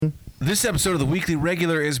This episode of the Weekly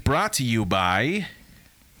Regular is brought to you by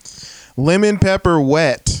Lemon Pepper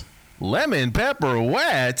Wet. Lemon Pepper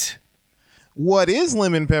Wet? What is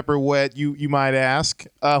Lemon Pepper Wet, you might ask?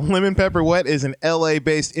 Lemon Pepper Wet is an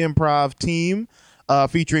LA-based improv team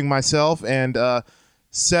featuring myself and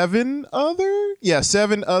seven other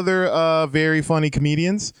very funny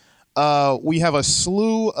comedians. We have a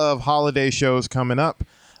slew of holiday shows coming up.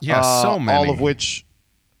 Yeah, so many. All of which,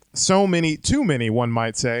 too many, one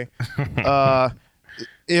might say.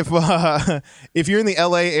 If you're in the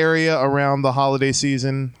LA area around the holiday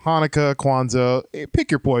season, Hanukkah, Kwanzaa,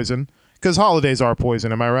 pick your poison, because holidays are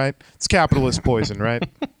poison. Am I right? It's capitalist poison, right?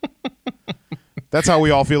 That's how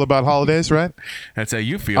we all feel about holidays, right? That's how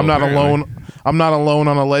you feel. I'm not apparently. alone. I'm not alone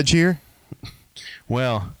on a ledge here.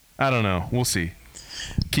 Well, I don't know. We'll see.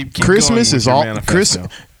 Keep Christmas going with is your all manifesto.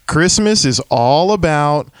 Christmas is all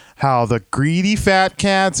about how the greedy fat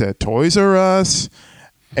cats at Toys R Us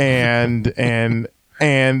and Woolworths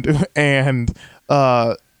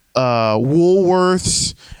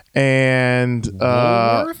and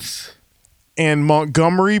Woolworths? and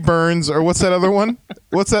Montgomery Burns, or what's that other one?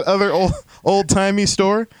 What's that other old timey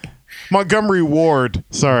store? Montgomery Ward.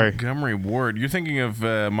 Sorry, Montgomery Ward. You're thinking of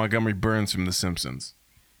Montgomery Burns from The Simpsons.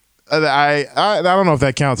 I don't know if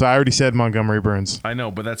that counts. I already said Montgomery Burns. I know,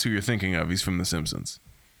 but that's who you're thinking of. He's from The Simpsons.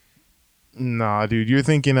 Nah, dude, you're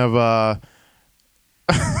thinking of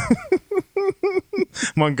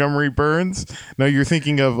Montgomery Burns. No, you're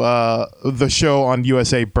thinking of the show on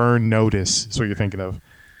USA, Burn Notice. That's what you're thinking of.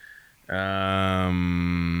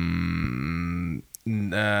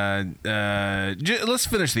 Let's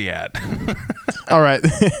finish the ad. All right.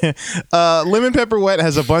 Lemon Pepper Wet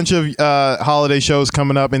has a bunch of holiday shows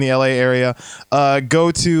coming up in the LA area.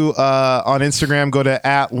 Go to on Instagram, go to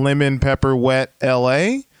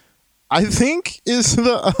 @LemonPepperWetLA. I think is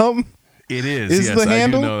the It is. Is Yes, the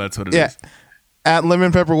handle? I do know that's what it is. At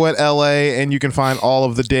Lemon Pepper Wet LA, and you can find all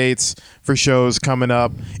of the dates for shows coming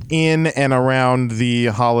up in and around the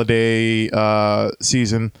holiday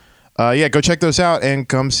season. Go check those out and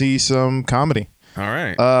come see some comedy. All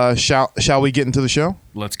right. Shall we get into the show?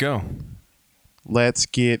 Let's go. Let's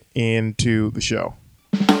get into the show.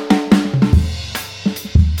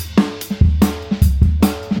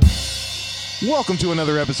 Welcome to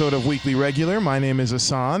another episode of Weekly Regular. My name is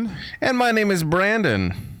Hassan. And my name is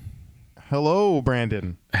Brandon. Hello,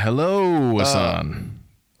 Brandon. Hello, Hassan.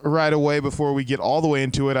 Right away, before we get all the way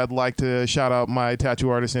into it, I'd like to shout out my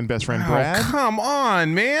tattoo artist and best friend, Brad. Oh, come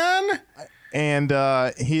on, man. And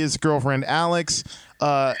his girlfriend, Alex,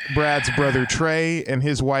 Brad's brother, Trey, and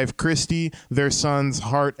his wife, Christy, their sons,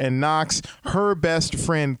 Hart and Knox, her best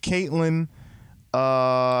friend, Caitlin,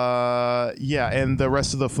 and the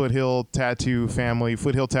rest of the Foothill Tattoo family,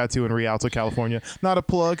 Foothill Tattoo in Rialto, California. Not a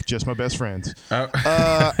plug, just my best friends.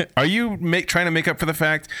 Are you trying to make up for the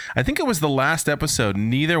fact? I think it was the last episode.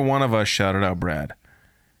 Neither one of us shouted out Brad.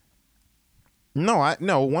 No,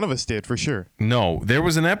 one of us did for sure. No, there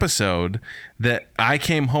was an episode that I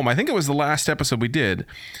came home. I think it was the last episode we did.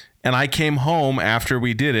 And I came home after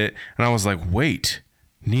we did it. And I was like, wait,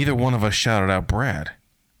 neither one of us shouted out Brad.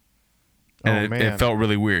 And it felt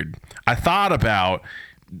really weird. I thought about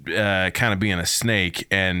kind of being a snake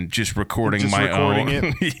and just recording my own.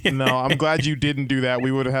 It. Yeah. No, I'm glad you didn't do that.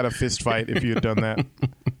 We would have had a fist fight if you had done that.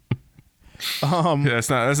 That's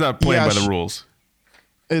not playing by the rules.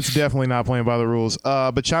 It's definitely not playing by the rules.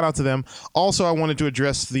 But shout out to them. Also, I wanted to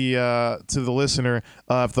address to the listener,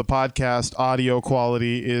 if the podcast audio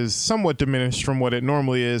quality is somewhat diminished from what it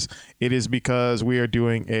normally is, it is because we are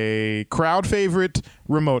doing a crowd favorite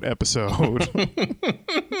remote episode.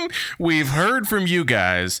 We've heard from you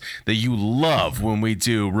guys that you love when we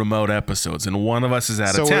do remote episodes, and one of us is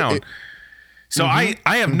out of town. I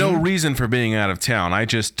have no reason for being out of town. I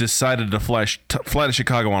just decided to fly to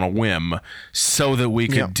Chicago on a whim so that we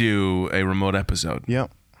could do a remote episode.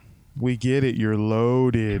 Yep. We get it. You're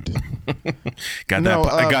loaded. I got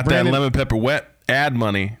Brandon, that Lemon Pepper Wet ad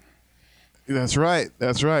money. That's right.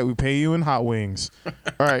 We pay you in hot wings.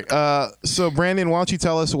 All right. So, Brandon, why don't you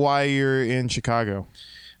tell us why you're in Chicago?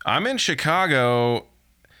 I'm in Chicago.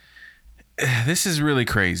 This is really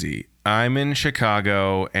crazy. I'm in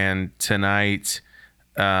Chicago, and tonight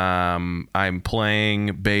I'm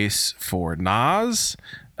playing bass for Nas.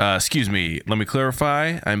 Excuse me, let me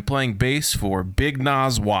clarify. I'm playing bass for Big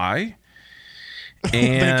Nas Y. And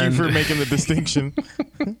thank you for making the distinction.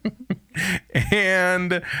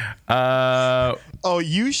 And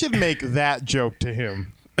you should make that joke to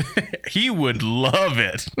him. He would love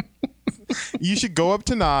it. You should go up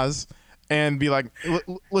to Nas and be like,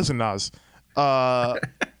 listen, Nas,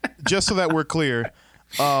 just so that we're clear,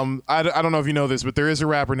 I don't know if you know this, but there is a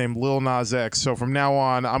rapper named Lil Nas X. So from now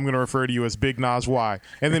on, I'm going to refer to you as Big Nas Y,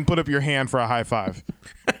 and then put up your hand for a high five.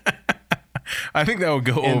 I think that would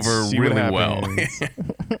go over really well.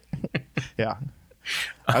 Yeah.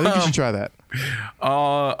 I think you should try that.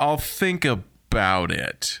 I'll think about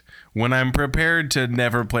it. When I'm prepared to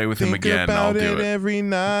never play with him again, I'll do it. Think about it every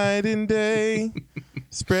night and day.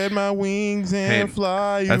 Spread my wings and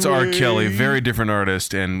fly That's away. R. Kelly, very different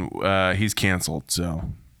artist, and he's canceled,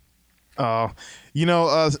 so. R.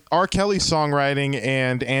 Kelly's songwriting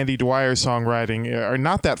and Andy Dwyer's songwriting are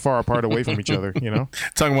not that far apart away from each other, you know?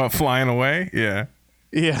 Talking about flying away? Yeah.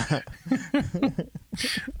 Yeah.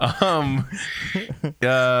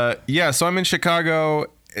 So I'm in Chicago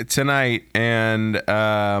tonight, and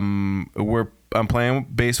I'm playing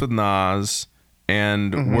bass with Nas,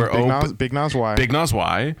 and we're Big Nas Y. Big Nas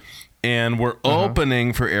Y, and we're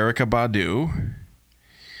opening for Erykah Badu.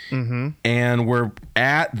 And we're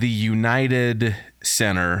at the United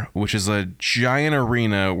Center, which is a giant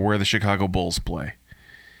arena where the Chicago Bulls play.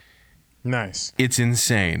 Nice. It's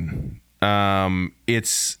insane. Did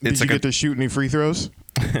you get to shoot any free throws?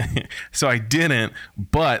 So I didn't,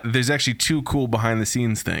 but there's actually two cool behind the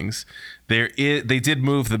scenes things. They did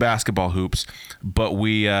move the basketball hoops, but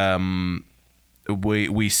we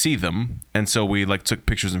see them, and so we like took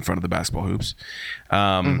pictures in front of the basketball hoops.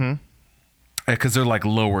 Because they're like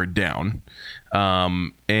lowered down.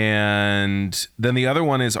 And then the other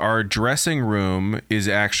one is our dressing room is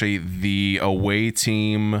actually the away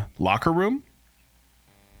team locker room.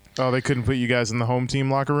 Oh, they couldn't put you guys in the home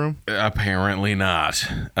team locker room? Apparently not.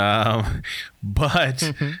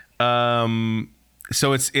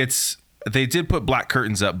 So it's they did put black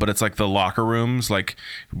curtains up, but it's like the locker rooms, like,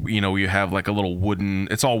 you have like a little wooden,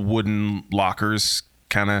 it's all wooden lockers,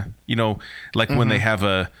 kind of, like when they have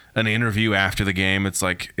an interview after the game, it's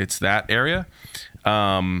like, it's that area.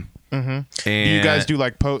 And do you guys do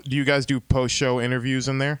like post show interviews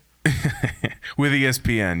in there? With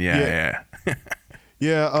ESPN? Yeah.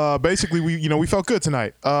 Yeah, basically we felt good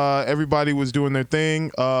tonight. Everybody was doing their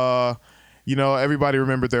thing. Everybody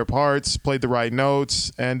remembered their parts, played the right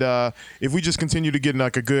notes, and if we just continue to get in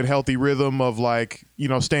like a good, healthy rhythm of like,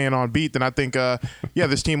 staying on beat, then I think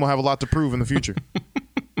this team will have a lot to prove in the future.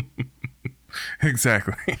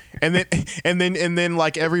 Exactly. And then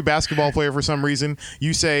like every basketball player, for some reason,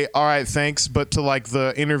 you say, "All right, thanks," but to like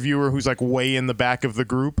the interviewer who's like way in the back of the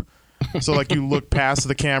group. So like you look past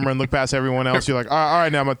the camera and look past everyone else. You're like, all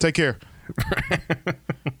right, now I'm gonna take care.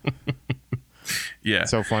 Yeah.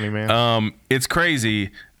 So funny, man. It's crazy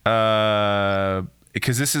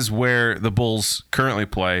because this is where the Bulls currently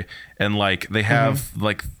play, and like they have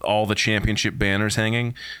like all the championship banners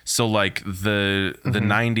hanging. So like the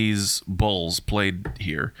 90s Bulls played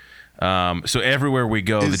here. So everywhere we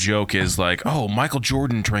go, the joke is like, oh, Michael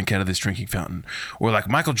Jordan drank out of this drinking fountain, or like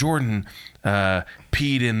Michael Jordan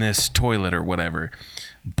peed in this toilet or whatever.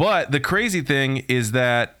 But the crazy thing is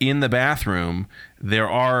that in the bathroom,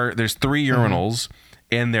 there's 3 urinals,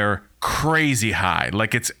 and they're crazy high.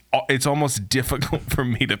 Like it's almost difficult for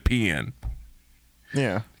me to pee in.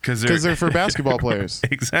 Yeah, because they're for basketball players.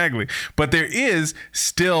 Exactly. But there is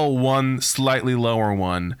still one slightly lower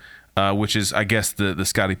one, which is, I guess, the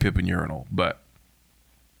Scottie Pippen urinal. But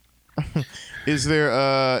is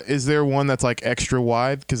there one that's like extra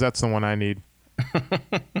wide? Because that's the one I need.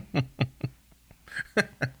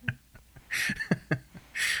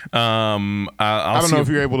 I don't know if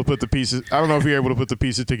you're able to put the pieces. I don't know if you're able to put the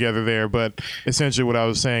pieces together there, but essentially what I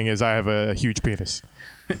was saying is I have a huge penis.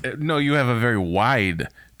 No, you have a very wide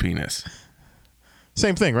penis.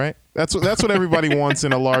 Same thing, right? That's what everybody wants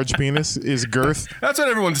in a large penis is girth. That's what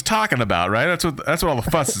everyone's talking about, right? That's what all the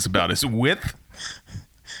fuss is about. Is width.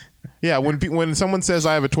 Yeah, when someone says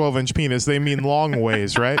I have a 12-inch penis, they mean long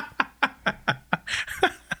ways, right?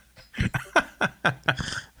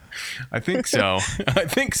 I think so.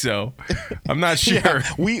 I'm not sure.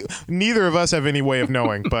 Yeah, neither of us have any way of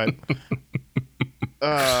knowing, but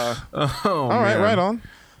all right, right on.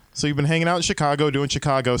 So you've been hanging out in Chicago, doing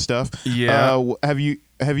Chicago stuff. Yeah. Have you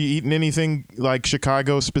eaten anything like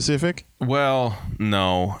Chicago specific? Well,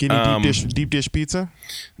 no. Get any deep dish pizza?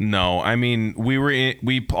 No. I mean,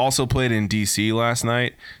 we also played in DC last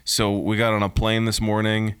night, so we got on a plane this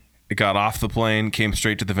morning. It got off the plane, came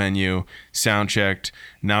straight to the venue, sound checked.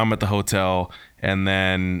 Now I'm at the hotel, and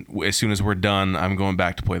then as soon as we're done, I'm going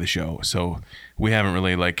back to play the show. So we haven't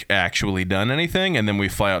really like actually done anything, and then we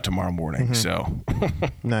fly out tomorrow morning. So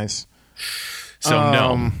nice. So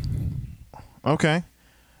no. Okay.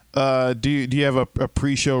 Do you have a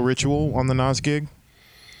pre-show ritual on the Nas gig?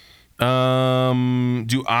 Do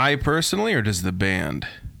I personally, or does the band?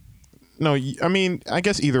 No, I mean, I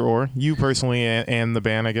guess either or. You personally and the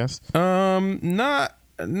band, I guess. Not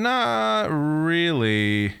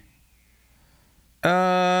really.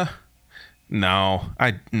 No,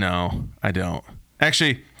 I don't.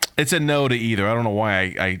 Actually, it's a no to either. I don't know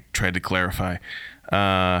why I tried to clarify.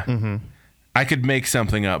 I could make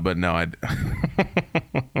something up, but no,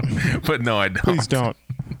 but no, I don't. Please don't.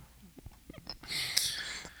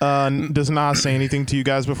 Does Nas say anything to you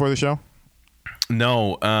guys before the show?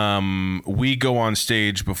 No, we go on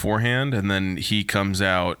stage beforehand, and then he comes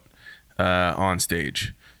out on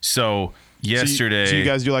stage. So yesterday, so you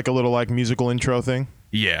guys do like a little like musical intro thing.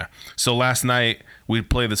 Yeah. So last night we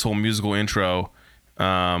played this whole musical intro,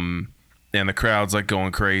 and the crowd's like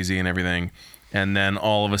going crazy and everything, and then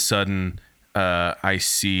all of a sudden, I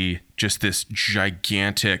see just this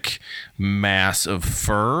gigantic mass of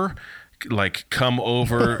fur like come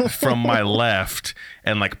over from my left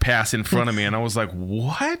and like pass in front of me, and I was like,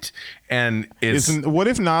 what? And what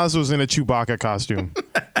if Nas was in a Chewbacca costume?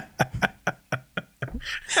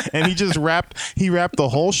 And he wrapped the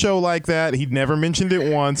whole show like that. He'd never mentioned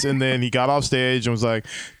it once, and then he got off stage and was like,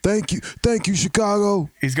 thank you, Chicago.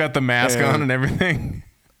 He's got the mask on and everything.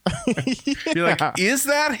 You're like, is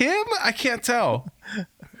that him? I can't tell.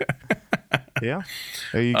 Yeah,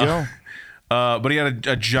 there you go. But he had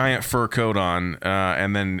a giant fur coat on,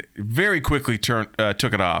 and then very quickly took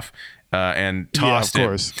it off and tossed it.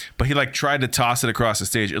 Course. But he like tried to toss it across the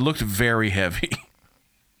stage. It looked very heavy.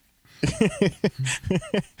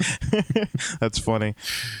 That's funny.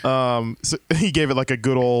 So he gave it like a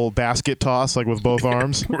good old basket toss, like with both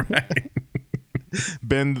arms. Right.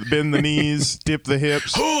 Bend the knees, dip the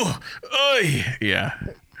hips. Yeah.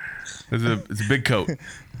 It's a big coat.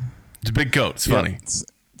 It's a big coat. It's funny. Yeah,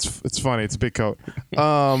 it's funny. It's a big coat.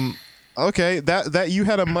 Okay, that you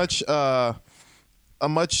had a much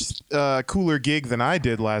cooler gig than I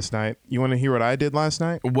did last night. You want to hear what I did last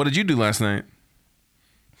night? What did you do last night?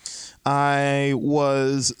 I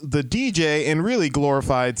was the DJ and really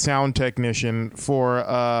glorified sound technician for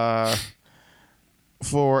a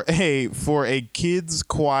kids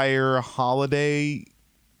choir holiday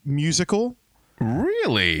musical.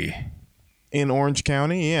 Really? In Orange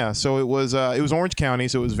County, yeah. So it was Orange County,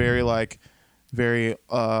 so it was very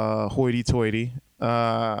hoity-toity,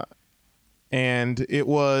 and it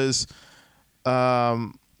was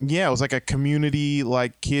it was like a community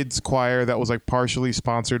like kids choir that was like partially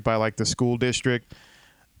sponsored by like the school district,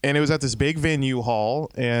 and it was at this big venue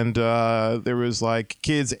hall, and there was like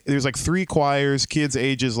kids. There was like 3 choirs, kids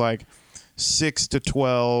ages like 6 to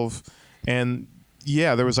 12, and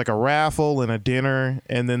yeah, there was like a raffle and a dinner,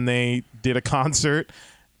 and then they did a concert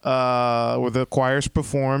where the choirs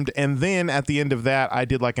performed, and then at the end of that, I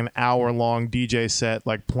did like an hour-long DJ set,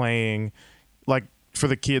 like playing, like for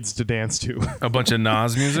the kids to dance to. A bunch of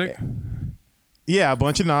Nas music? Yeah, a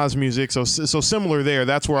bunch of Nas music. So similar there.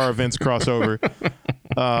 That's where our events cross over.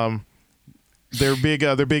 They're big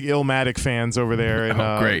Illmatic fans over there, and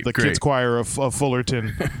the kids choir of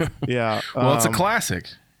Fullerton. Yeah. Well, it's a classic.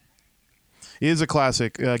 It is a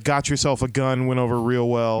classic. Got Yourself a Gun went over real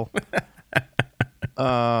well.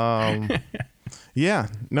 Yeah.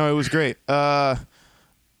 No, it was great. So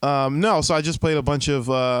I just played a bunch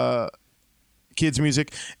of kids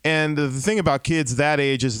music, and the thing about kids that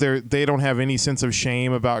age is they don't have any sense of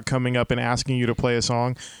shame about coming up and asking you to play a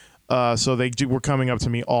song. So they were coming up to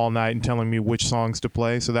me all night and telling me which songs to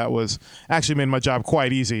play. So that was actually made my job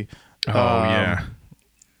quite easy. Yeah.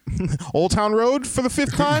 Old Town Road for the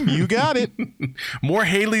 5th time. You got it. More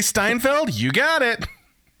Haley Steinfeld. You got it.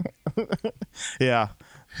 Yeah.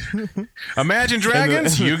 Imagine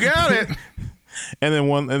Dragons. You got it. And then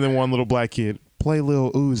one little black kid, play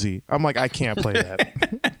Lil Uzi. I'm like, I can't play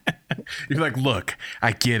that. You're like, look,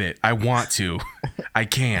 I get it. I want to. I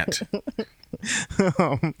can't.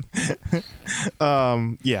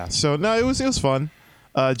 Yeah. So no, it was fun.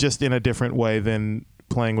 Just in a different way than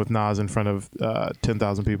playing with Nas in front of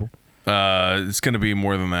 10,000 people. It's going to be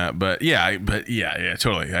more than that, but yeah,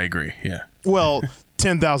 totally. I agree. Yeah. Well,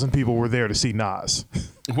 10,000 people were there to see Nas.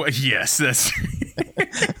 Well, yes, that's.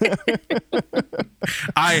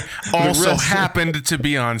 I also happened to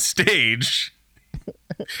be on stage,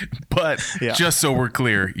 but just so we're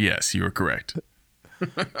clear, yes, you were correct.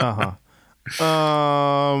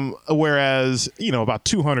 Whereas, about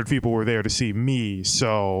 200 people were there to see me,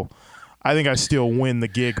 so I think I still win the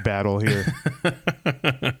gig battle here.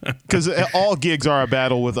 Because all gigs are a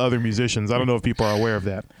battle with other musicians. I don't know if people are aware of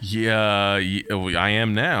that. Yeah, I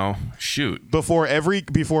am now. Shoot. Before every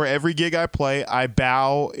gig I play, I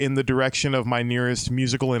bow in the direction of my nearest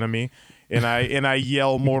musical enemy, and I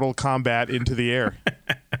yell Mortal Kombat into the air.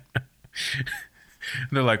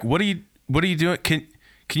 They're like, "What are you What are you doing? Can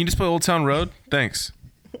you just play Old Town Road? Thanks.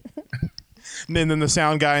 And then the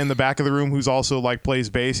sound guy in the back of the room who's also like plays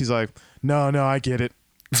bass, he's like, no, I get it.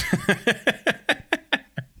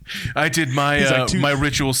 I did my like, my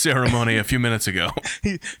ritual ceremony a few minutes ago.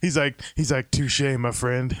 He's like, touche, my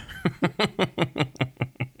friend.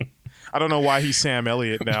 I don't know why he's Sam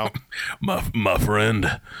Elliott now. my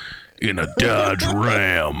friend, in a Dodge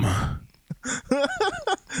Ram.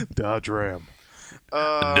 Dodge Ram.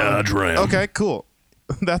 Dodge Ram. Okay, cool.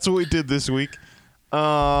 That's what we did this week.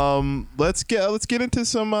 Let's get into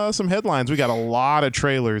some headlines. We got a lot of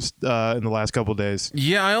trailers in the last couple of days.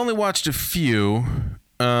 Yeah, I only watched a few.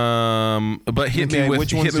 But hit me with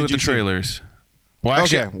the trailers. Well,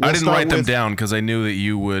 actually, I didn't write them down because I knew that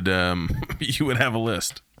you would have a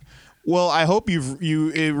list. Well, I hope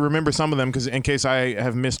you remember some of them, because in case I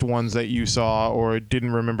have missed ones that you saw or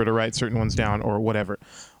didn't remember to write certain ones down or whatever.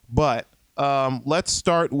 But let's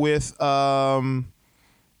start with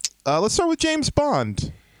James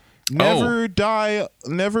Bond. Never die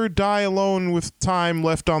alone with time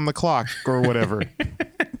left on the clock or whatever.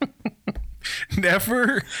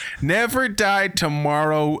 Never die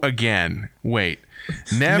tomorrow again. Wait.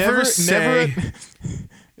 Never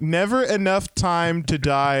enough time to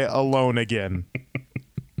die alone again.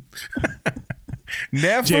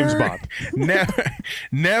 James Bond.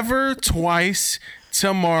 Never twice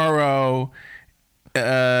tomorrow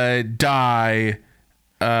die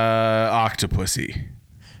Octopussy.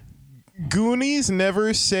 Goonies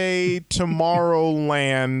never say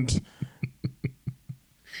Tomorrowland.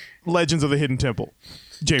 Legends of the Hidden Temple.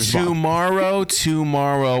 James Bond.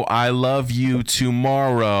 Tomorrow, I love you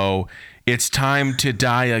tomorrow. It's time to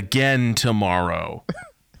die again tomorrow.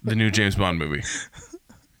 The new James Bond movie.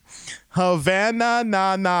 Havana,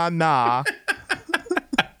 na.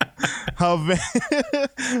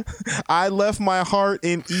 I left my heart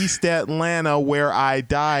in East Atlanta where I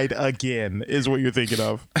died again, is what you're thinking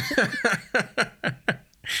of.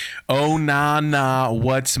 Oh, nah,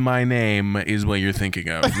 what's my name is what you're thinking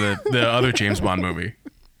of. The other James Bond movie.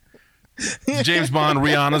 James Bond,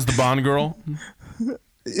 Rihanna's the Bond girl.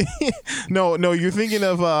 No, you're thinking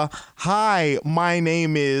of Hi, my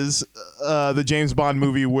name is the James Bond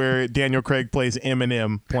movie where Daniel Craig plays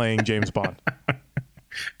Eminem playing James Bond.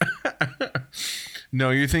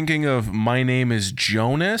 No, you're thinking of My Name is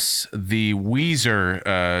Jonas, the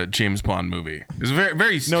Weezer James Bond movie. It's a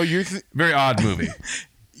very odd movie.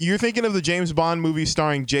 You're thinking of the James Bond movie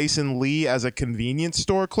starring Jason Lee as a convenience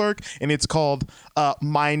store clerk, and it's called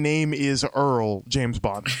My Name is Earl, James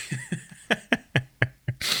Bond.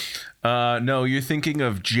 No, you're thinking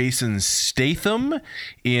of Jason Statham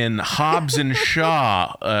in Hobbs and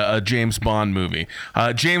Shaw, a James Bond movie.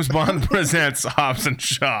 James Bond presents Hobbs and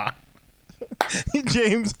Shaw.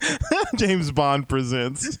 James Bond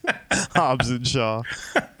presents Hobbs and Shaw.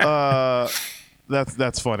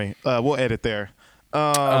 That's funny. We'll edit there.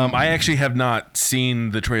 I actually have not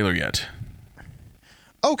seen the trailer yet.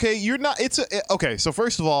 Okay, you're not. Okay. So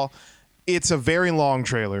first of all, it's a very long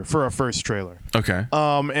trailer for a first trailer. Okay.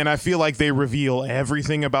 And I feel like they reveal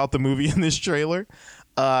everything about the movie in this trailer.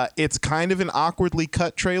 It's kind of an awkwardly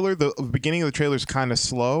cut trailer. The beginning of the trailer is kind of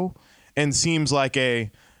slow and seems like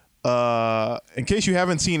in case you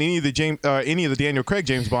haven't seen any of the Daniel Craig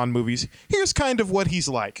James Bond movies, here's kind of what he's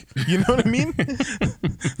like. You know what I mean?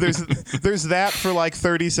 There's that for like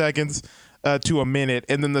 30 seconds to a minute,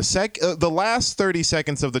 and then the last 30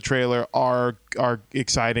 seconds of the trailer are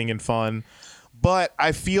exciting and fun. But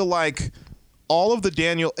I feel like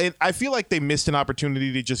I feel like they missed an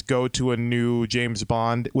opportunity to just go to a new James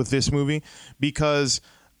Bond with this movie, because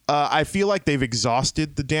I feel like they've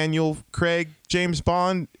exhausted the Daniel Craig James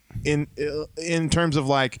Bond in terms of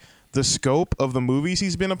like the scope of the movies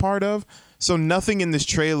he's been a part of. So nothing in this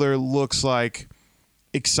trailer looks like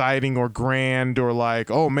exciting or grand or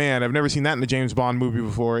like, oh man, I've never seen that in a James Bond movie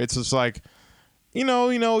before. It's just like, you know,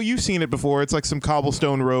 you've seen it before. It's like some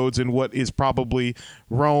cobblestone roads in what is probably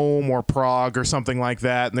Rome or Prague or something like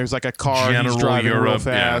that. And there's like a car he's driving real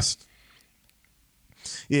fast.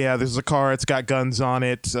 Yeah, there's a car. It's got guns on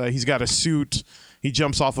it. He's got a suit. He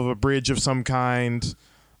jumps off of a bridge of some kind.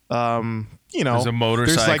 There's a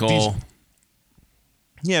motorcycle.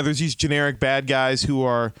 There's these generic bad guys who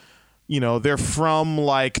are, they're from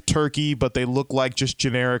like Turkey, but they look like just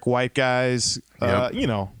generic white guys.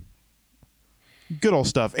 Yep. Good old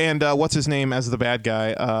stuff. And what's his name as the bad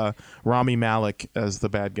guy? Rami Malek as the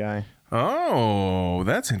bad guy. Oh,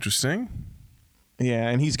 that's interesting. Yeah,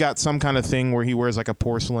 and he's got some kind of thing where he wears like a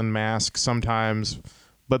porcelain mask sometimes,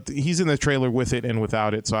 but he's in the trailer with it and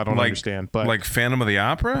without it, so I don't understand. But like Phantom of the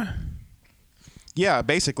Opera? Yeah,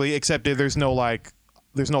 basically, except there's no like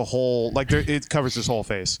there's no whole like there, it covers his whole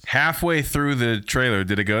face. Halfway through the trailer,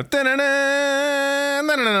 did it go? "Da-na-na,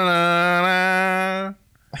 na-na-na-na-na"?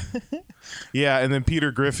 Yeah, and then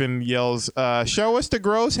Peter Griffin yells, "Show us the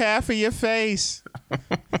gross half of your face."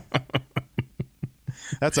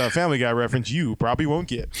 That's a Family Guy reference you probably won't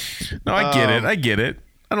get. No, I get it. I get it.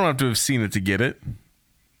 I don't have to have seen it to get it.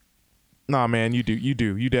 Nah, man, you do.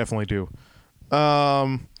 You definitely do.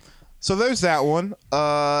 So there's that one.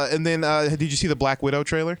 And then did you see the Black Widow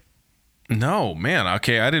trailer? No, man.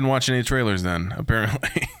 Okay, I didn't watch any trailers then,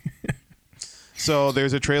 apparently. So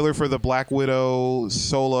there's a trailer for the Black Widow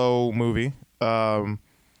solo movie.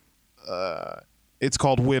 It's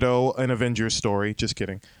called Widow, an Avengers story. Just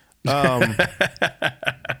kidding. Like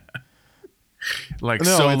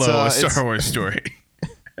No, Solo, a Star Wars story.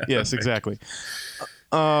 Yes, exactly.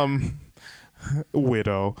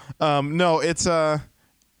 Widow. No, it's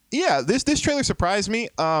yeah, this trailer surprised me.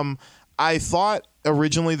 I thought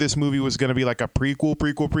originally this movie was going to be like a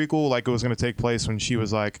prequel, like it was going to take place when she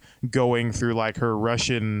was like going through like her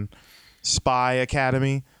Russian spy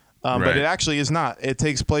academy. But it actually is not. It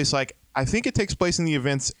takes place like I think it takes place in the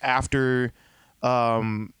events after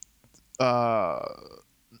what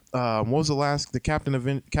was the Captain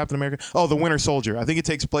America? Oh, the Winter Soldier. I think it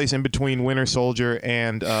takes place in between Winter Soldier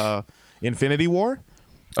and Infinity War.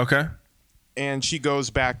 Okay. And she goes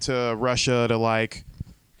back to Russia to like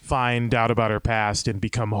find out about her past and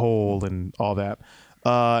become whole and all that.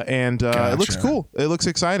 It looks cool. It looks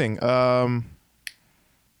exciting.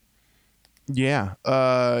 Yeah.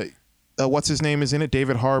 What's his name is in it?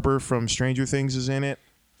 David Harbour from Stranger Things is in it.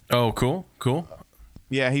 Oh, cool.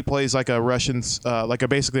 Yeah, he plays like a Russian,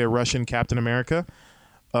 basically a Russian Captain America.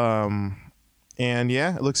 And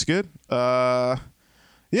yeah, it looks good. Yeah,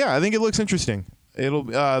 I think it looks interesting. It'll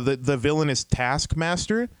the villain is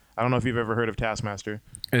Taskmaster. I don't know if you've ever heard of Taskmaster.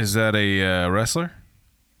 Is that a wrestler?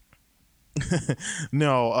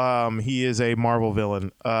 No, he is a Marvel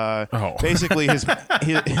villain. Basically his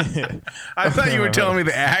I thought you were telling me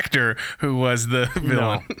the actor who was the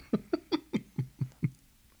villain.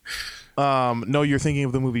 No, you're thinking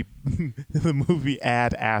of the movie the movie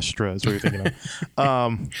Ad Astra is what you're thinking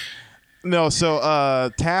of. No,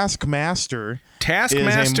 so Taskmaster is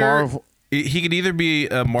a Marvel. He could either be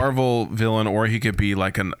a Marvel villain or he could be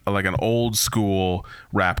like an old school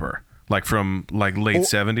rapper, like from like late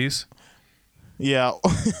 70s. Yeah,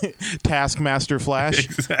 Taskmaster Flash.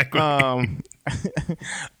 Exactly.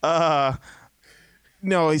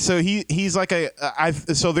 No, so he's like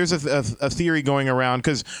so there's a theory going around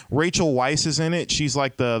because Rachel Weisz is in it. She's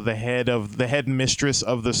like the head mistress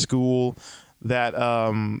of the school that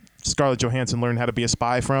Scarlett Johansson learned how to be a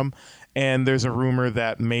spy from. And there's a rumor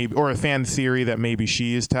that maybe, or a fan theory that maybe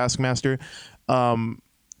she is Taskmaster.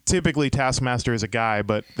 Typically Taskmaster is a guy,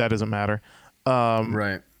 but that doesn't matter.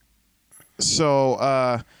 Right.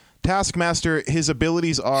 So Taskmaster, his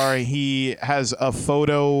abilities are he has a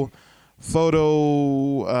photogenic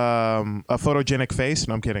face.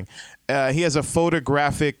 No, I'm kidding. He has a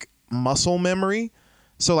photographic muscle memory.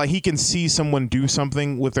 So like he can see someone do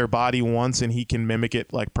something with their body once and he can mimic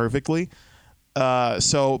it like perfectly.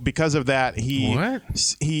 So because of that, he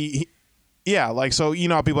yeah, like, so you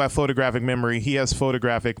know how people have photographic memory. He has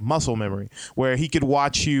photographic muscle memory where he could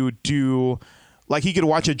watch you do, like he could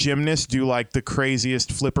watch a gymnast do like the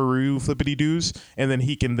craziest flippity doos, and then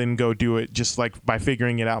he can then go do it just like by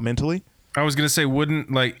figuring it out mentally. I was gonna say, wouldn't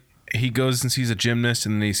like he goes and sees a gymnast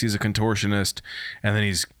and then he sees a contortionist and then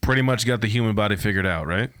he's pretty much got the human body figured out,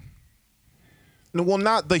 right? No, well,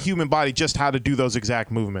 not the human body, just how to do those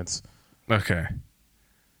exact movements. Okay.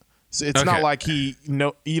 So it's not like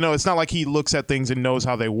it's not like he looks at things and knows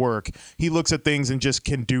how they work. He looks at things and just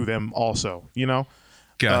can do them also, you know?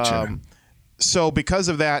 Gotcha. So because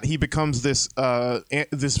of that, he becomes this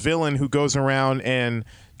villain who goes around and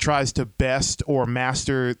tries to best or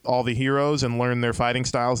master all the heroes and learn their fighting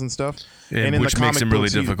styles and stuff. And which makes him really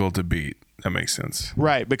difficult to beat. That makes sense.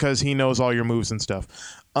 Right, because he knows all your moves and stuff.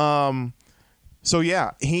 So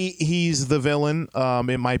yeah, he's the villain.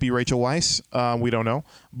 It might be Rachel Weisz. We don't know.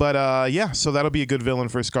 But yeah, so that'll be a good villain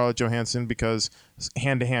for Scarlett Johansson because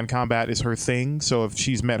hand-to-hand combat is her thing. So if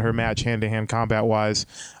she's met her match hand-to-hand combat-wise,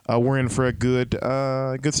 we're in for a good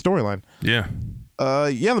storyline. Yeah.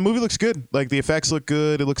 Yeah, the movie looks good. Like the effects look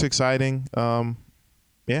good. It looks exciting.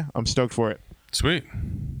 Yeah, I'm stoked for it. Sweet.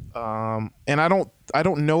 And I don't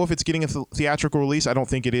know if it's getting a theatrical release. I don't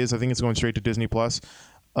think it is. I think it's going straight to Disney Plus.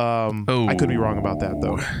 I could be wrong about that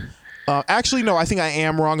though. Actually, no, I think I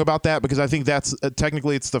am wrong about that because I think that's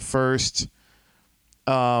technically it's the first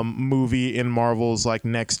movie in Marvel's like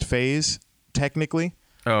next phase, technically.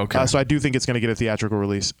 Oh, okay. So I do think it's going to get a theatrical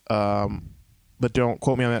release. but don't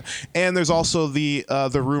quote me on that. And there's also the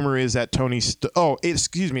rumor is that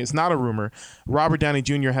it's not a rumor. Robert Downey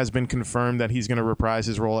Jr. has been confirmed that he's going to reprise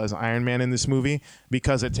his role as Iron Man in this movie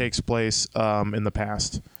because it takes place in the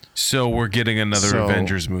past. So we're getting another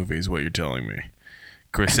Avengers movie is what you're telling me.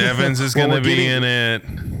 Chris Evans is going to be in it.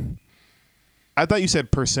 I thought you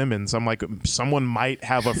said persimmons. I'm like, someone might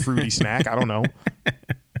have a fruity snack. I don't know.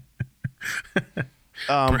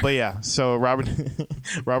 But yeah, so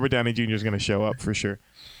Robert Downey Jr. is going to show up for sure.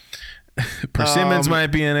 Persimmons might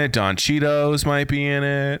be in it. Don Cheetos might be in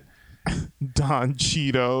it. Don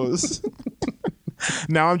Cheetos.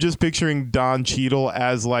 Now I'm just picturing Don Cheadle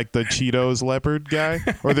as like the Cheetos leopard guy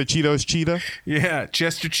or the Cheetos cheetah. Yeah,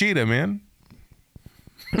 Chester Cheetah, man.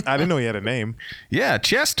 I didn't know he had a name. Yeah,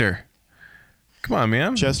 Chester. Come on,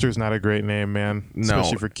 man. Chester's not a great name, man.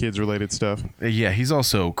 Especially for kids-related stuff. Yeah, he's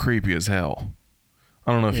also creepy as hell.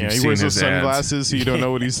 I don't know if you've seen his ads. He wears those sunglasses so you don't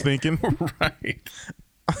know what he's thinking. Right.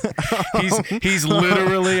 He's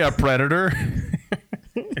literally a predator.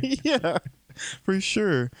 Yeah, for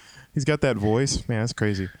sure. He's got that voice. Man, that's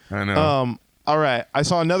crazy. I know. All right. I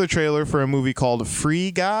saw another trailer for a movie called Free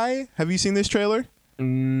Guy. Have you seen this trailer?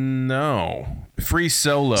 No. Free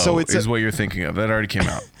Solo is what you're thinking of. That already came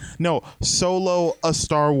out. No, Solo, a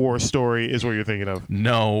Star Wars story is what you're thinking of.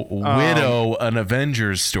 No, Widow, an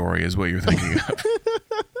Avengers story is what you're thinking of.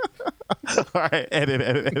 All right,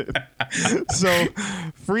 edit. So,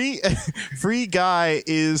 Free Guy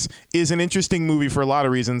is an interesting movie for a lot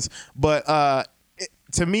of reasons, but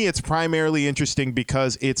to me, it's primarily interesting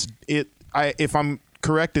because if I'm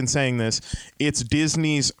correct in saying this, it's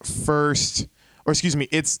Disney's first. Or excuse me,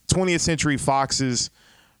 it's 20th Century Fox's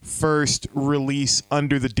first release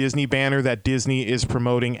under the Disney banner that Disney is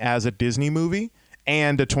promoting as a Disney movie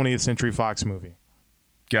and a 20th Century Fox movie.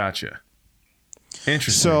 Gotcha.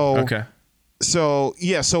 Interesting. So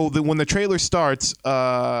when the trailer starts,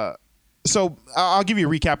 so I'll give you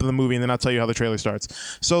a recap of the movie and then I'll tell you how the trailer starts.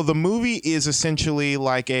 So the movie is essentially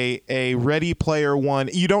like a Ready Player One.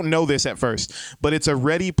 You don't know this at first, but it's a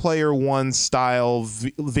Ready Player One style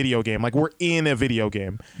video game. Like we're in a video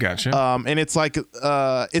game. Gotcha. And it's like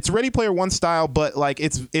it's Ready Player One style, but like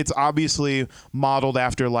it's obviously modeled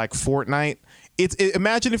after like Fortnite.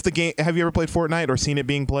 Imagine if the game. Have you ever played Fortnite or seen it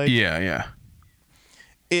being played? Yeah.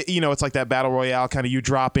 It's like that battle royale kind of. You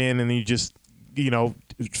drop in and you just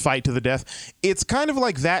fight to the death. It's kind of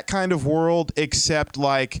like that kind of world, except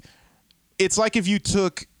like it's like if you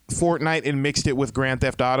took Fortnite and mixed it with Grand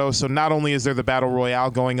Theft Auto. So not only is there the battle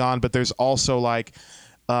royale going on, but there's also like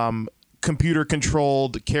computer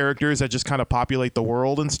controlled characters that just kind of populate the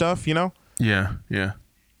world and stuff, Yeah.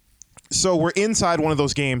 So we're inside one of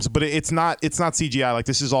those games, but it's not CGI. Like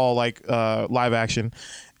this is all like live action.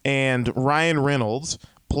 And Ryan Reynolds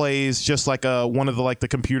plays just like one of the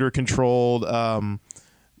computer controlled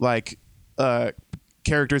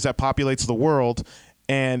characters that populates the world,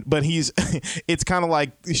 but he's it's kind of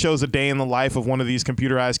like shows a day in the life of one of these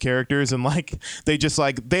computerized characters, and like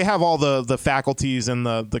they have all the faculties and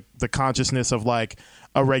the consciousness of like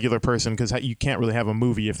a regular person, because you can't really have a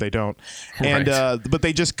movie if they don't. And but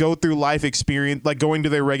they just go through life experience, like going to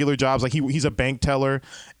their regular jobs. Like he's a bank teller,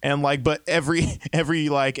 and like but every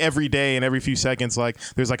day and every few seconds, like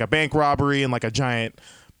there's like a bank robbery and like a giant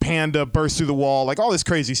panda bursts through the wall, like all this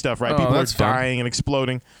crazy stuff, right? People are dying and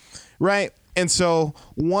exploding, right? And so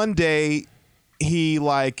one day he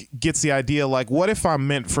like gets the idea, like, what if I'm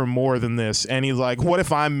meant for more than this? And he's like, what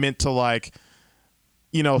if I'm meant to like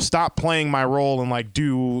stop playing my role and like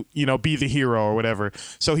do be the hero or whatever?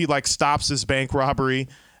 So he like stops this bank robbery,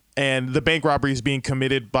 and the bank robbery is being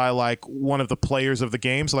committed by like one of the players of the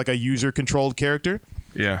game, so like a user controlled character.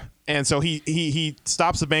 Yeah. And so he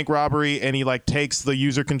stops the bank robbery, and he like takes the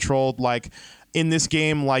user controlled, like in this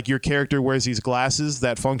game, like your character wears these glasses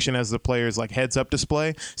that function as the player's like heads up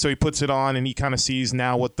display. So he puts it on and he kind of sees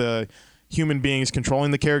now what the human beings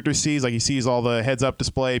controlling the character sees. Like he sees all the heads up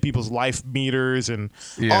display, people's life meters and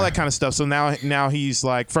all that kind of stuff. So now he's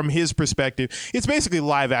like, from his perspective, it's basically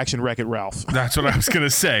live action Wreck-It Ralph. That's what I was going to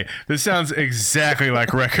say. This sounds exactly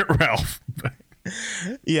like Wreck-It Ralph.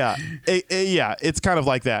 Yeah, it's kind of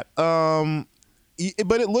like that.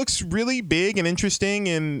 But it looks really big and interesting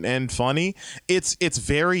and funny. It's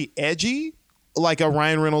very edgy, like a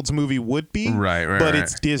Ryan Reynolds movie would be. Right. But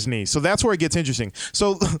it's Disney, so that's where it gets interesting.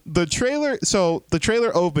 So the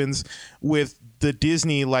trailer opens with the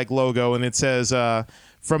Disney like logo, and it says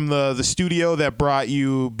from the studio that brought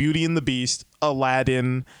you Beauty and the Beast,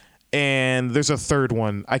 Aladdin, and there's a third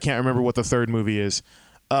one. I can't remember what the third movie is.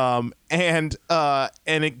 And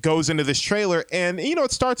it goes into this trailer, and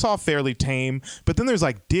it starts off fairly tame, but then there's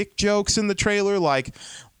like dick jokes in the trailer, like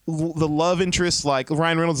the love interest, like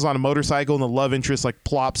Ryan Reynolds is on a motorcycle and the love interest like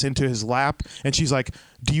plops into his lap and she's like,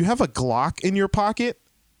 "Do you have a Glock in your pocket?"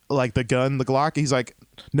 Like the gun, the Glock. He's like,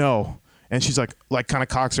 "No." And she's like kind of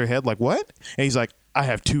cocks her head like, "What?" And he's like, "I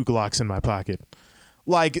have 2 Glocks in my pocket."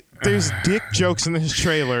 Like there's dick jokes in this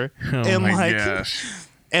trailer. And like gosh.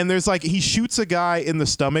 and there's like he shoots a guy in the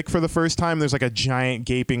stomach for the first time. There's like a giant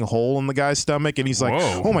gaping hole in the guy's stomach and he's like,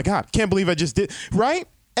 Whoa. "Oh my God, can't believe I just did." Right?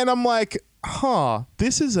 And I'm like,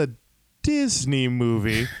 this is a Disney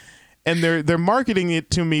movie. And they're marketing it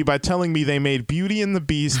to me by telling me they made Beauty and the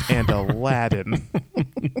Beast and Aladdin.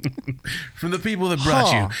 From the people that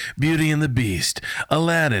brought you Beauty and the Beast,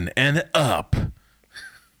 Aladdin, and Up.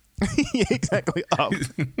 Yeah, exactly.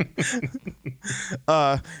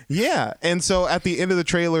 Yeah. And so at the end of the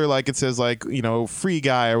trailer, like it says like, free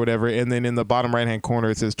guy or whatever. And then in the bottom right-hand corner,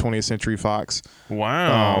 it says 20th Century Fox.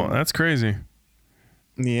 Wow. That's crazy.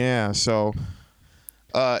 Yeah. So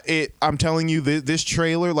I'm telling you, this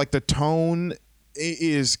trailer, like the tone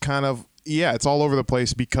is kind of, it's all over the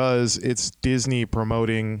place because it's Disney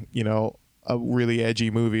promoting, a really edgy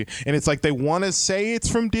movie. And it's like they want to say it's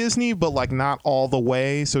from Disney, but like not all the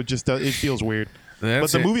way. So it feels weird.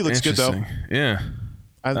 But the movie looks good though. Yeah.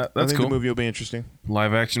 I That's think cool. the movie will be interesting.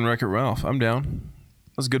 Live action Wreck-It Ralph. I'm down.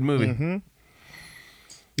 That's a good movie. Mm-hmm.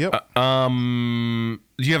 Yep. Do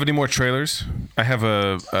you have any more trailers? I have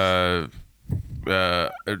other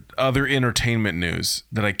entertainment news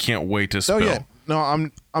that I can't wait to spill. Oh yeah. No,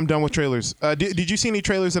 I'm done with trailers. Did you see any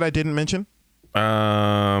trailers that I didn't mention?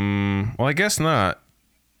 Well, I guess not.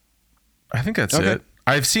 I think that's it.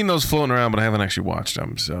 I've seen those floating around, but I haven't actually watched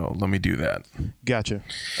them. So let me do that. Gotcha.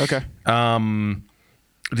 Okay.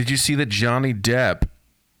 Did you see that Johnny Depp?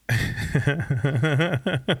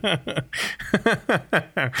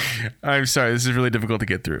 I'm sorry, this is really difficult to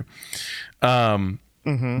get through.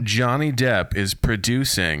 Johnny Depp is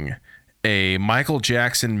producing a Michael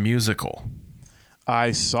Jackson musical.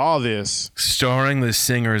 I saw this. Starring the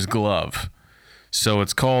singer's glove. So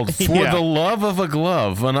it's called For the Love of a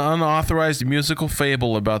Glove, an unauthorized musical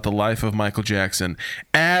fable about the life of Michael Jackson,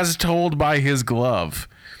 as told by his glove.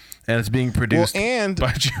 And it's being produced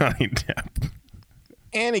by Johnny Depp.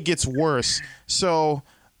 And it gets worse. So,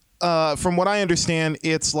 from what I understand,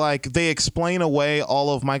 it's like they explain away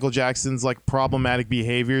all of Michael Jackson's like problematic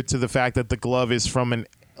behavior to the fact that the glove is from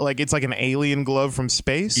it's like an alien glove from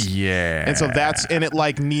space. Yeah. And so it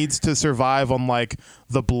like needs to survive on like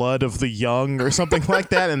the blood of the young or something like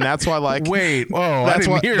that. And that's why like I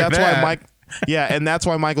didn't hear that. And that's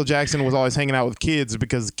why Michael Jackson was always hanging out with kids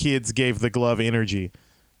because kids gave the glove energy.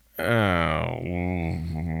 Oh.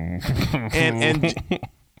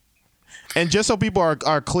 And just so people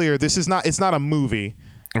are clear, it's not a movie.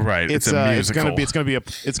 Right. It's a musical. It's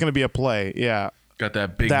gonna be a play. Yeah. Got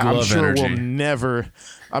that big glove energy.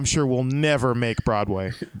 I'm sure we'll never make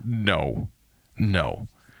Broadway. No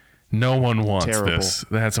one wants this.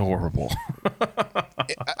 That's horrible.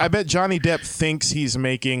 I bet Johnny Depp thinks he's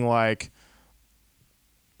making like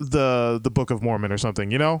the Book of Mormon or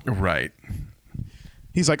something, Right.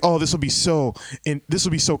 He's like, "Oh, this will be so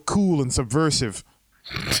cool and subversive."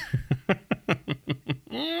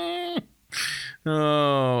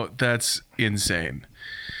 Oh, that's insane.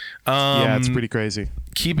 Yeah, it's pretty crazy.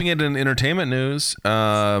 Keeping it in entertainment news,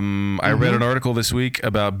 I read an article this week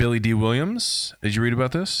about Billy D. Williams. Did you read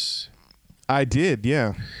about this? I did,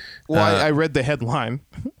 yeah. Well, I read the headline.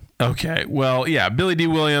 Okay. Well, yeah, Billy D.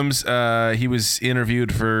 Williams, he was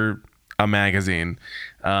interviewed for a magazine,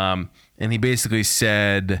 and he basically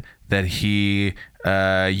said that he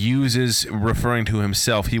uses, referring to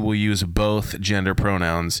himself, he will use both gender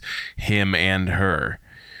pronouns, him and her.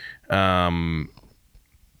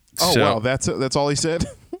 Wow, that's all he said?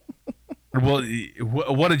 Well,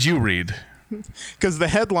 what did you read? Because the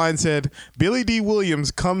headline said, Billy D.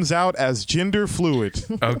 Williams comes out as gender fluid.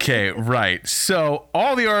 Okay, right. So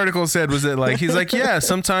all the article said was that like he's like, yeah,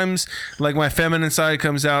 sometimes like my feminine side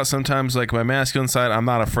comes out, sometimes like my masculine side, I'm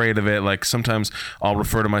not afraid of it. Like sometimes I'll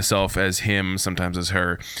refer to myself as him, sometimes as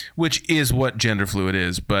her, which is what gender fluid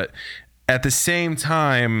is. But at the same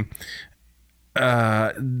time,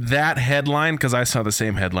 that headline, because I saw the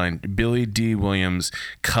same headline, Billy D. Williams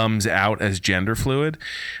comes out as gender fluid.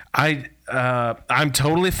 I'm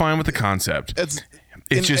totally fine with the concept. But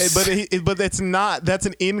it's not. That's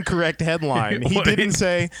an incorrect headline. He didn't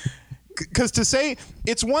say, because to say,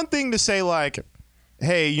 it's one thing to say like,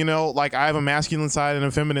 hey, like I have a masculine side and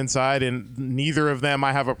a feminine side, and neither of them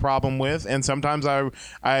I have a problem with, and sometimes I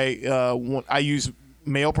use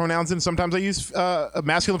male pronouns, and sometimes I use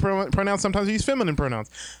masculine pronouns, sometimes I use feminine pronouns.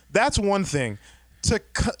 That's one thing. To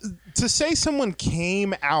say someone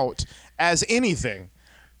came out as anything,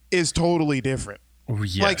 is totally different.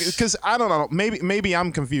 Yes. Like, because I don't know, maybe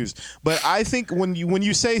I'm confused, but I think when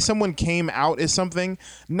you say someone came out as something,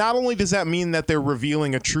 not only does that mean that they're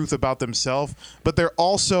revealing a truth about themselves, but they're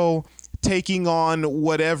also taking on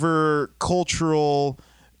whatever cultural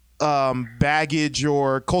baggage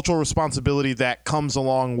or cultural responsibility that comes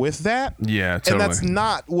along with that. Yeah, totally. And that's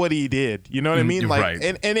not what he did. You know what I mean? Like, right.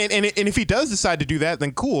 and if he does decide to do that,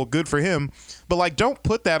 then cool, good for him. But like, don't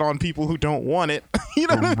put that on people who don't want it. You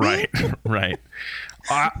know what I mean? Right.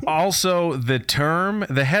 Also,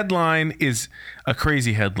 the headline is a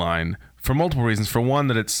crazy headline for multiple reasons. For one,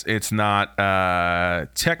 that it's not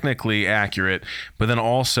technically accurate, but then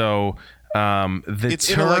also it's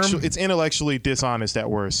intellectually dishonest at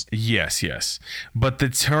worst. Yes. But the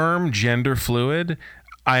term gender fluid,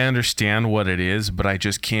 I understand what it is, but I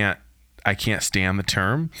can't stand the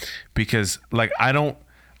term because like I don't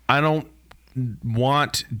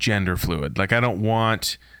want gender fluid. Like I don't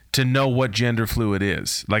want to know what gender fluid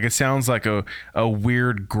is. Like it sounds like a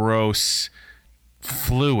weird, gross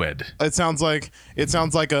fluid. It sounds like a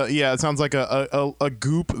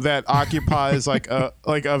goop that occupies like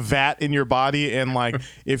a vat in your body, and like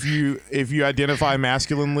if you identify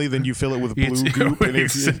masculinely, then you fill it with blue goop. And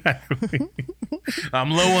exactly.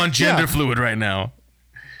 I'm low on gender fluid right now.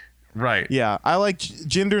 Right. Yeah, I like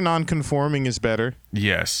gender non-conforming is better.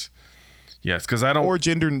 Yes, because I don't or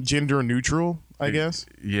gender neutral. I guess.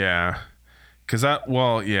 Yeah, because I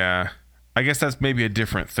guess that's maybe a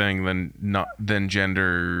different thing than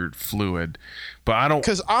gender fluid, but I don't.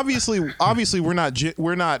 Because obviously we're not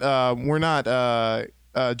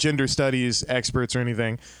gender studies experts or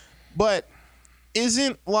anything, but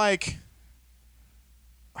isn't like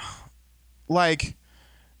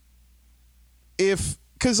if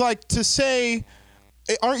because like to say,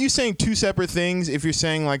 aren't you saying two separate things? If you're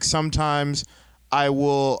saying like sometimes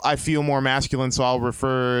I feel more masculine, so I'll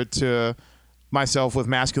refer to myself with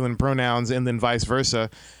masculine pronouns, and then vice versa.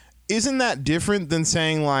 Isn't that different than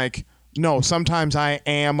saying like, no, sometimes I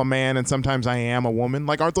am a man and sometimes I am a woman?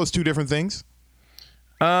 Like, aren't those two different things?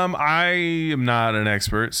 I am not an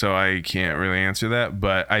expert, so I can't really answer that,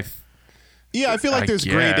 but I feel like there's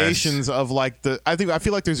gradations of like I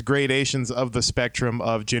feel like there's gradations of the spectrum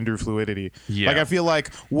of gender fluidity. Yeah. Like I feel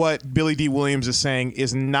like what Billy D. Williams is saying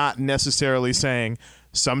is not necessarily saying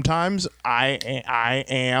sometimes I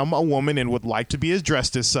am a woman and would like to be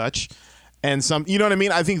addressed as such, and some, you know what I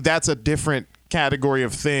mean? I think that's a different category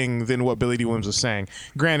of thing than what Billy D. Williams was saying.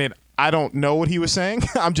 Granted, I don't know what he was saying.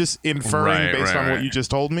 I'm just inferring based on what you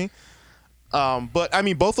just told me. But I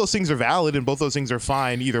mean, both those things are valid and both those things are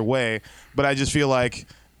fine either way. But I just feel like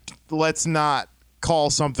let's not call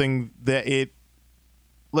something if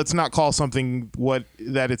it's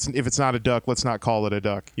not a duck, let's not call it a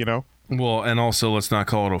duck, you know? Well, and also let's not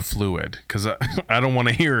call it a fluid, because I don't want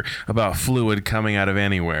to hear about fluid coming out of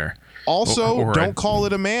anywhere. Also, don't call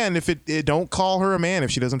it a man don't call her a man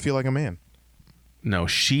if she doesn't feel like a man. No,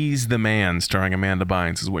 She's the Man, starring Amanda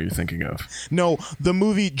Bynes, is what you're thinking of. No, the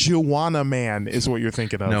movie Juwanna Man is what you're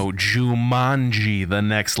thinking of. No, Jumanji: The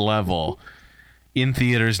Next Level, in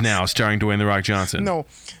theaters now, starring Dwayne "The Rock" Johnson. No,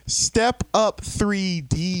 Step Up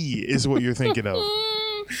 3D is what you're thinking of.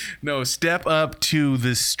 No, Step Up to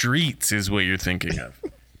the Streets is what you're thinking of.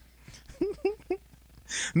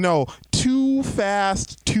 No, Too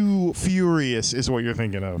Fast, Too Furious is what you're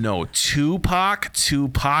thinking of. No, Tupac,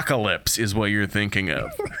 Tupacalypse is what you're thinking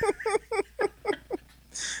of.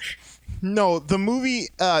 No, the movie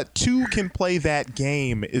Two Can Play That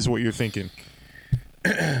Game is what you're thinking.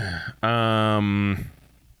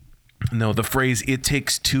 No, the phrase "it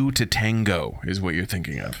takes two to tango" is what you're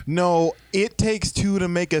thinking of. No, It Takes Two to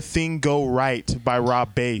Make a Thing Go Right by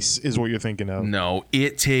Rob Bass is what you're thinking of. No,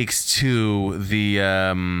 It Takes Two,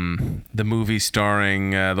 the movie starring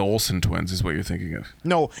the Olsen twins, is what you're thinking of.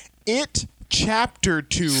 No, It Chapter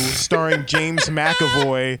 2 starring James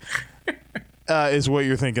McAvoy is what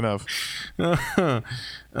you're thinking of.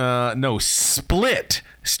 No, Split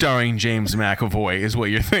starring James McAvoy is what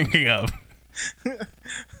you're thinking of.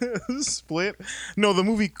 Split? No, the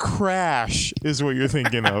movie Crash is what you're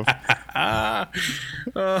thinking of.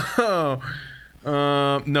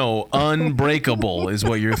 No, Unbreakable is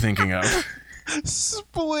what you're thinking of.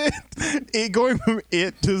 Split. Going from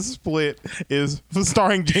It to Split is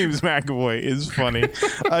starring James McAvoy is funny.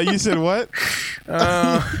 You said what?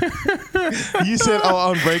 You said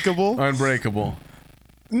Unbreakable? Unbreakable.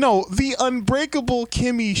 No, The Unbreakable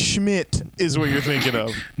Kimmy Schmidt is what you're thinking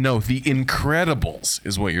of. No, The Incredibles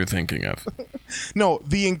is what you're thinking of. No,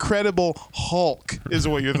 The Incredible Hulk is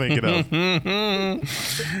what you're thinking of.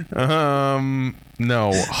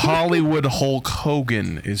 No, Hollywood Hulk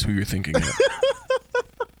Hogan is who you're thinking of.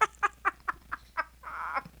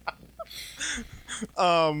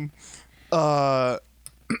 Uh,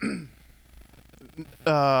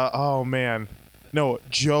 oh man, no,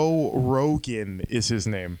 Joe Rogan is his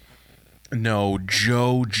name. No,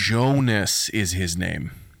 Joe Jonas is his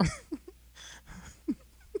name.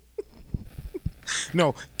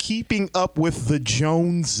 No, Keeping Up with the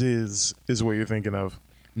Joneses is what you're thinking of.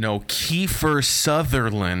 No, Kiefer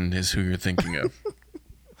Sutherland is who you're thinking of.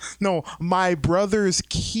 No, My Brother's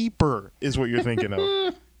Keeper is what you're thinking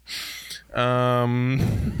of.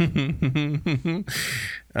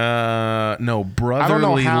 No,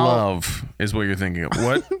 Brotherly Love is what you're thinking of.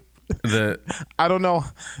 What? I don't know.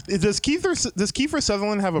 Does Kiefer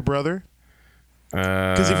Sutherland have a brother?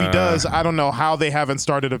 Because if he does, I don't know how they haven't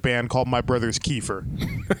started a band called My Brother's Kiefer.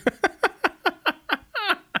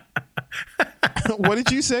 What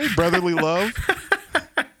did you say? Brotherly Love?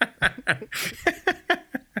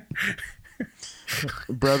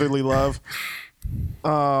 Brotherly Love.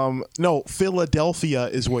 No, Philadelphia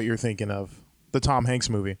is what you're thinking of. The Tom Hanks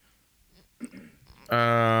movie.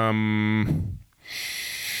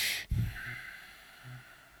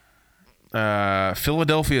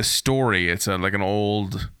 Philadelphia Story. It's like an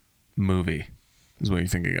old movie is what you're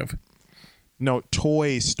thinking of. No,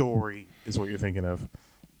 Toy Story is what you're thinking of.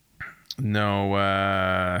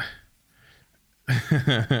 No,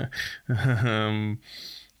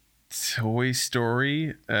 Toy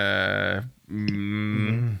Story. I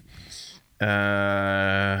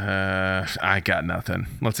got nothing.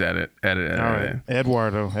 Let's edit. All right.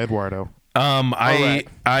 Eduardo.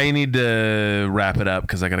 I need to wrap it up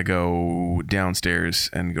because I got to go downstairs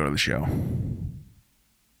and go to the show.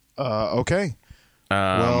 Okay.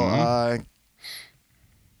 I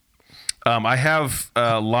have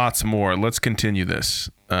lots more. Let's continue this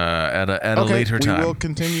at a later time. We will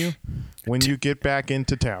continue when you get back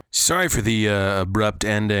into town. Sorry for the abrupt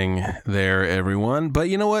ending there, everyone. But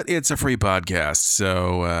you know what? It's a free podcast.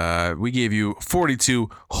 So we gave you 42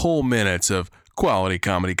 whole minutes of quality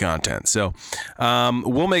comedy content. So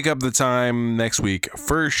we'll make up the time next week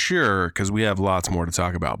for sure because we have lots more to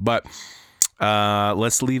talk about. But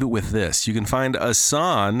let's leave it with this. You can find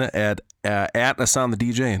Asan at Asan the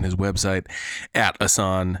DJ and his website at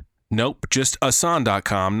Asan. Nope, just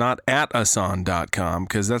Asan.com, not at Asan.com,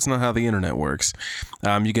 because that's not how the internet works.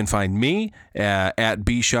 You can find me at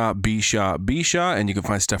BShaw, and you can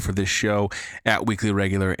find stuff for this show at Weekly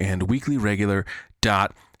Regular and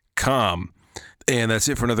weeklyregular.com. And that's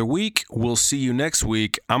it for another week. We'll see you next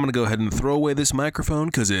week. I'm going to go ahead and throw away this microphone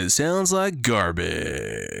because it sounds like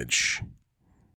garbage.